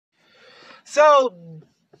So,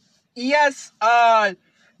 yes,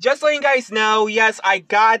 just letting you guys know, yes, I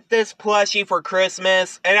got this plushie for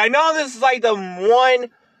Christmas, and I know this is like the one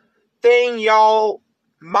thing y'all,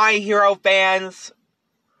 My Hero fans,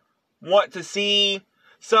 want to see.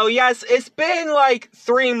 So yes, it's been like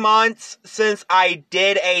 3 months since I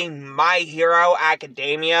did a My Hero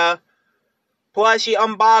Academia plushie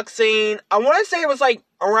unboxing. I want to say it was like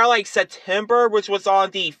around like September, which was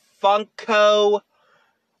on the Funko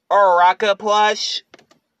Uraraka plush.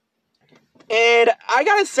 And I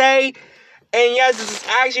gotta say, and yes, this is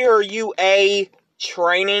actually her UA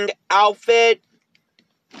training outfit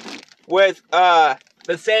with the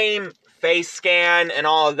same face scan and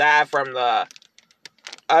all of that from the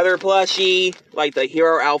other plushie, like the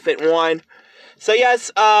hero outfit one. So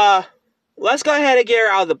yes, let's go ahead and get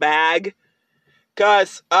her out of the bag.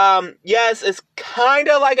 Cause, yes, it's kind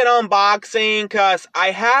of like an unboxing, cause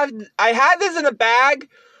I had this in the bag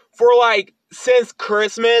for like, since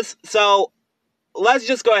Christmas, so let's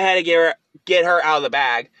just go ahead and get her out of the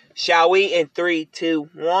bag. Shall we? In 3, 2,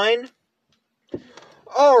 1.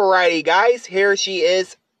 Alrighty, guys, here she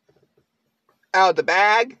is out of the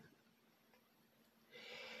bag.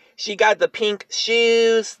 She got the pink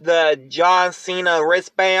shoes, the John Cena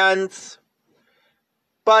wristbands.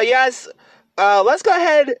 But yes, let's go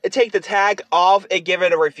ahead and take the tag off and give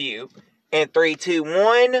it a review. In 3, 2,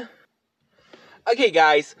 1. Okay,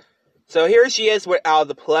 guys. So here she is without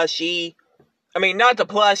the plushie. I mean, not the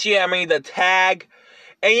plushie, I mean the tag.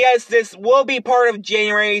 And yes, this will be part of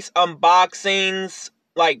January's unboxings,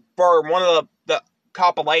 like for one of the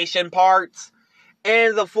compilation parts.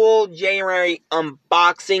 And the full January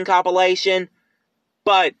unboxing compilation.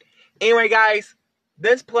 But anyway, guys,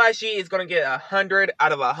 this plushie is going to get 100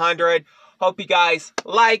 out of 100. Hope you guys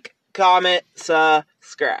like, comment,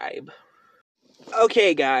 subscribe.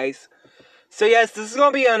 Okay, guys. So yes, this is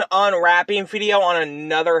going to be an unwrapping video on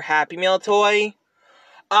another Happy Meal toy.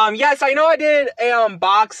 Yes, I know I did an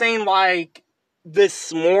unboxing like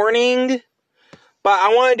this morning, but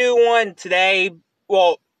I want to do one today.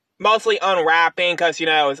 Well, mostly unwrapping because, you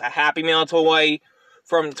know, it's a Happy Meal toy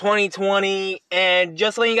from 2020. And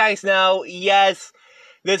just letting you guys know, yes,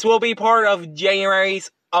 this will be part of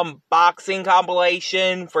January's unboxing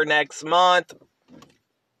compilation for next month.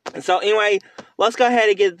 So anyway, let's go ahead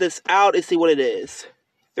and get this out and see what it is.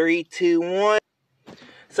 3, 2, 1.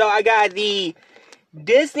 So I got the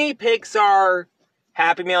Disney Pixar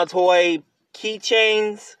Happy Meal toy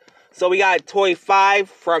keychains. So we got Toy 5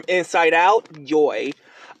 from Inside Out, Joy.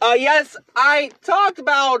 Yes, I talked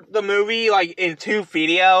about the movie like in 2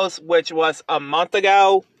 videos, which was a month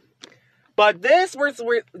ago. But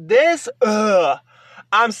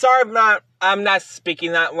I'm sorry I'm not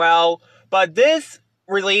speaking that well, but this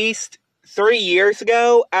released 3 years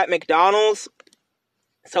ago at McDonald's.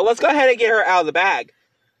 So let's go ahead and get her out of the bag,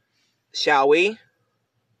 shall we?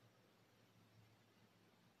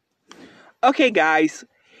 Okay, guys,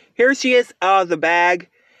 here she is out of the bag,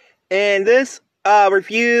 and this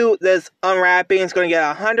review, this unwrapping is going to get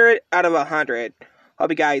 100 out of 100. Hope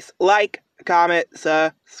you guys like, comment,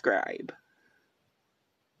 subscribe.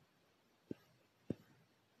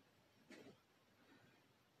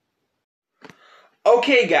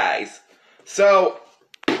 Okay, guys, so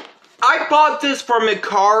I bought this from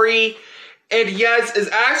Mercari, and yes,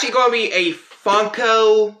 it's actually going to be a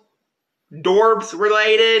Funko Dorbs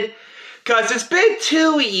related, because it's been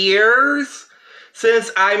 2 years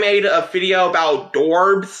since I made a video about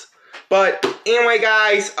Dorbs. But anyway,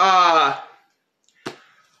 guys,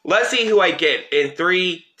 let's see who I get in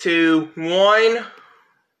 3, 2, 1.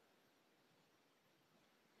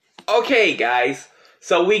 Okay, guys,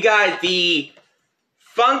 so we got the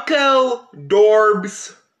Funko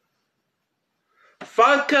Dorbs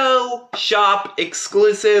Funko Shop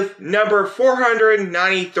exclusive number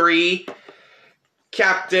 493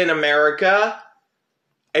 Captain America.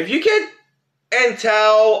 If you can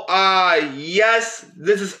tell, yes,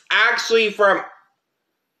 this is actually from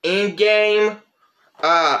in-game.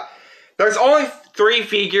 There's only 3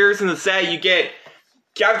 figures in the set. You get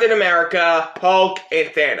Captain America, Hulk, and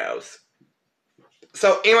Thanos.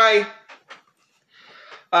 So anyway,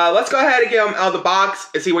 let's go ahead and get him out of the box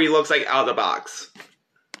and see what he looks like out of the box.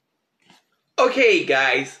 Okay,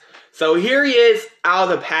 guys, so here he is out of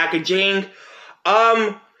the packaging.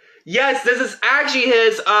 Yes, this is actually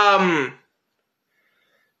his,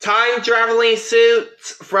 time-traveling suit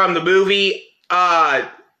from the movie. I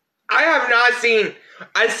have not seen,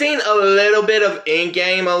 I've seen a little bit of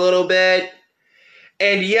in-game, a little bit.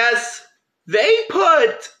 And yes, they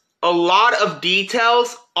put a lot of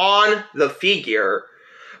details on the figure.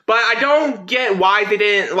 But I don't get why they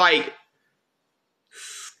didn't, like,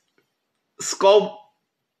 sculpt,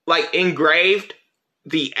 like, engraved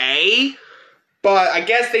the A. But I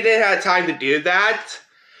guess they didn't have time to do that.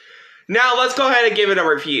 Now, let's go ahead and give it a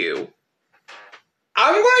review.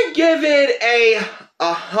 I'm going to give it a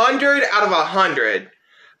 100 out of 100.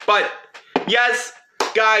 But, yes,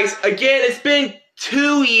 guys, again, it's been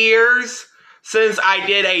 2 years since I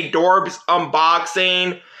did a Dorbs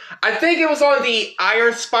unboxing. I think it was on the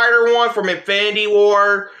Iron Spider one from Infinity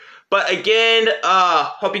War. But again,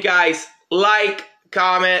 hope you guys like,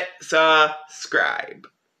 comment, subscribe.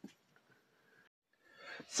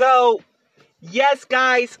 So, yes,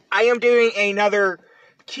 guys, I am doing another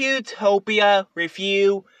Qtopia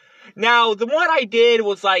review. Now, the one I did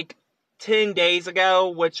was like 10 days ago,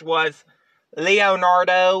 which was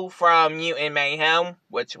Leonardo from Mutant Mayhem,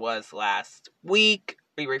 which was last week.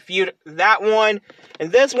 We reviewed that one.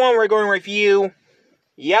 And this one we're going to review,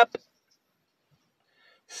 yep,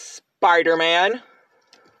 Spider-Man.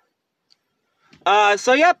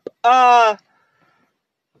 The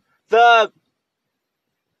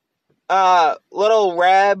little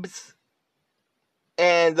Rebs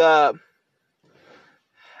and the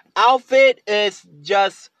outfit is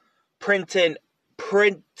just print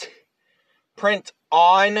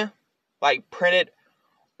on, like printed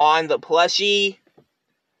on the plushie.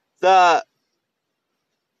 The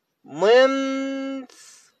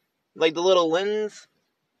limbs, like the little limbs,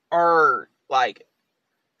 are like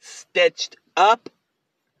stitched up.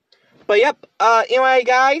 But yep, anyway,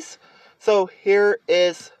 guys, so here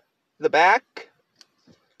is the back,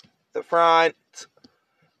 the front,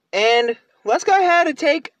 and let's go ahead and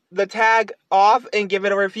take the tag off and give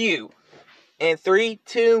it a review. In 3,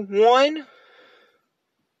 2, 1.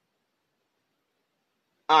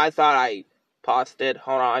 I thought I paused it.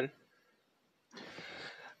 Hold on.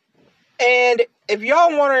 And if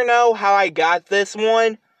y'all want to know how I got this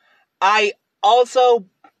one, I also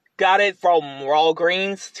got it from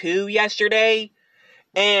Walgreens too yesterday.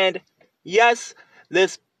 And yes,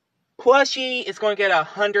 this plushie is going to get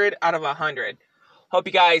 100 out of 100. Hope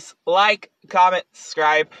you guys like, comment,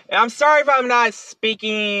 subscribe. And I'm sorry if I'm not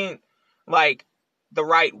speaking, like, the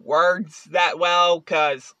right words that well,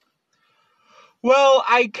 because, well,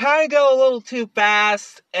 I kind of go a little too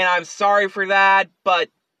fast, and I'm sorry for that. But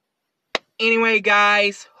anyway,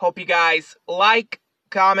 guys, hope you guys like,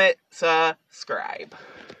 comment, subscribe.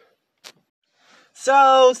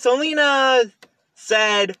 So, Selena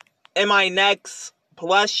said in my next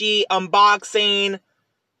plushie unboxing,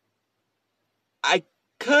 I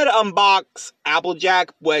could unbox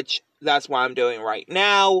Applejack, which that's what I'm doing right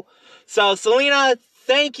now. So, Selena,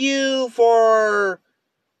 thank you for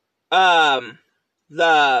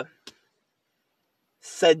the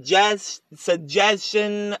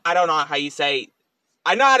suggestion. I don't know how you say.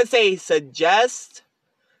 I know how to say suggest,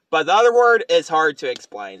 but the other word is hard to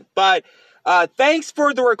explain. But thanks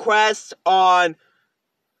for the request on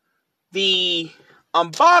the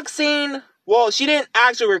unboxing. Well, she didn't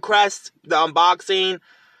actually request the unboxing.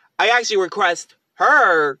 I actually request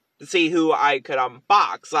her to see who I could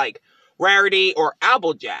unbox, like Rarity or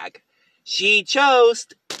Applejack. She chose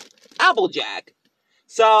Applejack.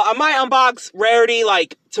 So I might unbox Rarity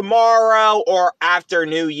like tomorrow or after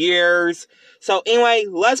New Year's. So anyway,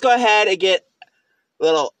 let's go ahead and get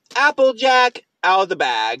little Applejack out of the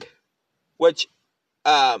bag, which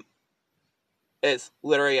is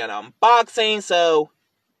literally an unboxing. So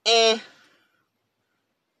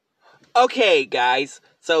okay, guys.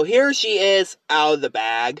 So here she is out of the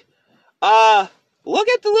bag. Look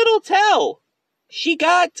at the little tail. She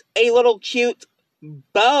got a little cute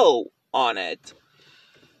bow on it.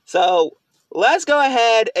 So let's go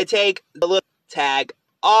ahead and take the little tag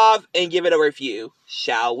off and give it a review,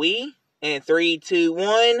 shall we? In 3, 2,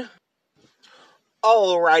 1.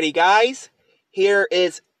 Alrighty, guys. Here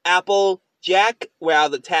is Applejack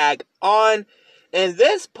without the tag on. And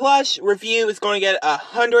this plush review is going to get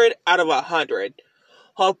 100 out of 100.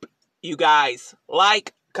 Hope you guys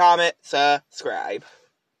like, comment, subscribe.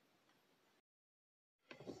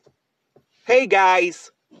 Hey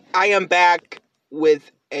guys, I am back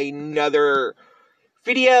with another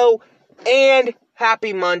video, and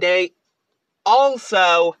happy Monday.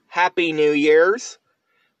 Also, happy New Year's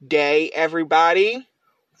Day, everybody,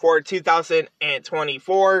 for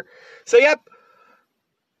 2024. So, yep,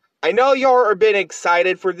 I know y'all are a bit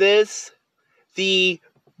excited for this. The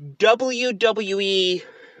WWE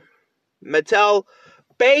Mattel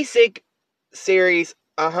Basic Series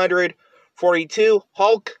 142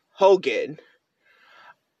 Hulk Hogan.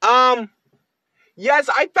 Yes,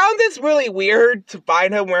 I found this really weird to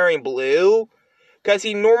find him wearing blue, because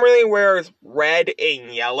he normally wears red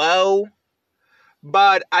and yellow.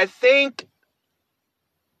 But I think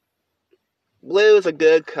blue is a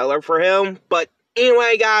good color for him. But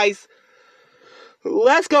anyway, guys,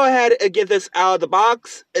 let's go ahead and get this out of the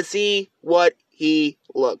box and see what he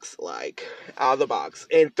looks like out of the box.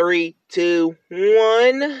 In 3, 2,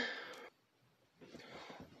 1.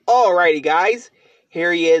 Alrighty, guys.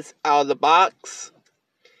 Here he is out of the box.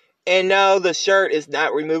 And no, the shirt is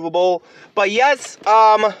not removable. But yes,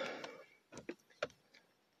 I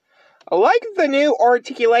like the new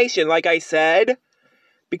articulation, like I said.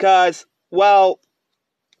 Because, well,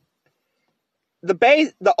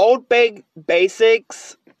 the old big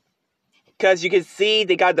basics, because you can see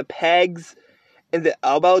they got the pegs in the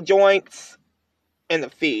elbow joints and the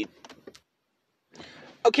feet.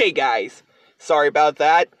 Okay, guys, sorry about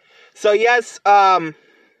that. So yes, Hogan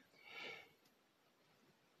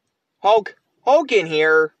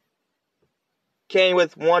here came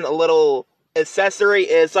with one little accessory.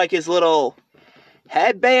 It's like his little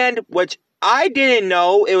headband, which I didn't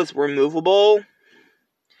know it was removable.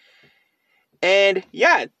 And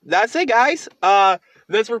yeah, that's it, guys.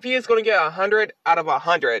 This review is going to get 100 out of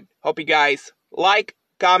 100. Hope you guys like,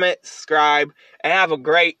 comment, subscribe, and have a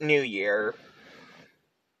great new year.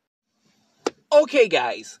 Okay,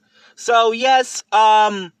 guys. So yes,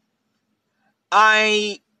 I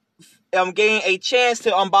am getting a chance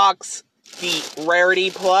to unbox the Rarity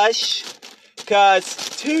plush, because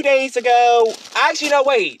 2 days ago, actually no,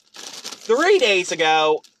 wait, 3 days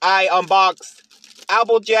ago, I unboxed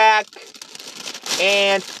Applejack,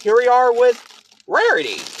 and here we are with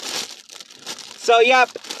Rarity. So yep,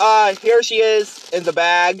 here she is in the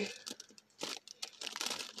bag.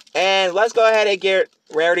 And let's go ahead and get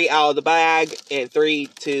Rarity out of the bag in 3,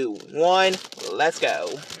 2, 1, let's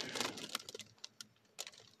go.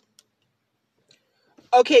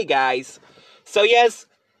 Okay, guys, so yes,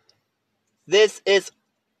 this is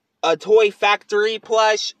a Toy Factory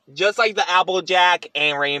plush, just like the Applejack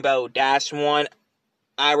and Rainbow Dash one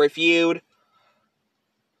I reviewed.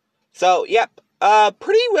 So, yep,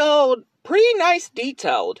 pretty nice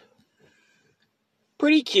detailed.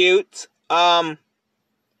 Pretty cute.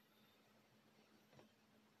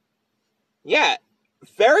 Yeah,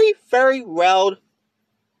 very, very well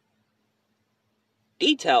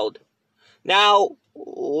detailed. Now,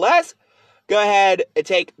 let's go ahead and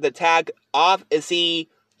take the tag off and see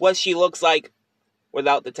what she looks like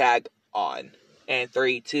without the tag on. And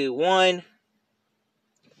 3, 2, 1.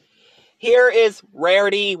 Here is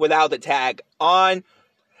Rarity without the tag on.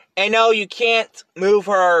 And no, you can't move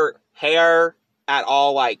her hair at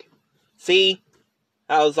all. Like, see?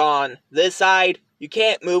 I was on this side. You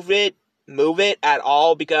can't move it at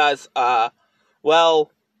all because,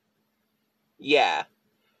 well, yeah.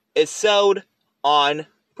 It's sewed on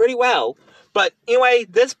pretty well. But anyway,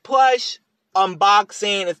 this plush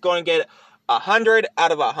unboxing is going to get 100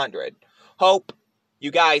 out of 100. Hope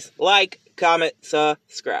you guys like, comment,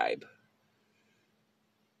 subscribe.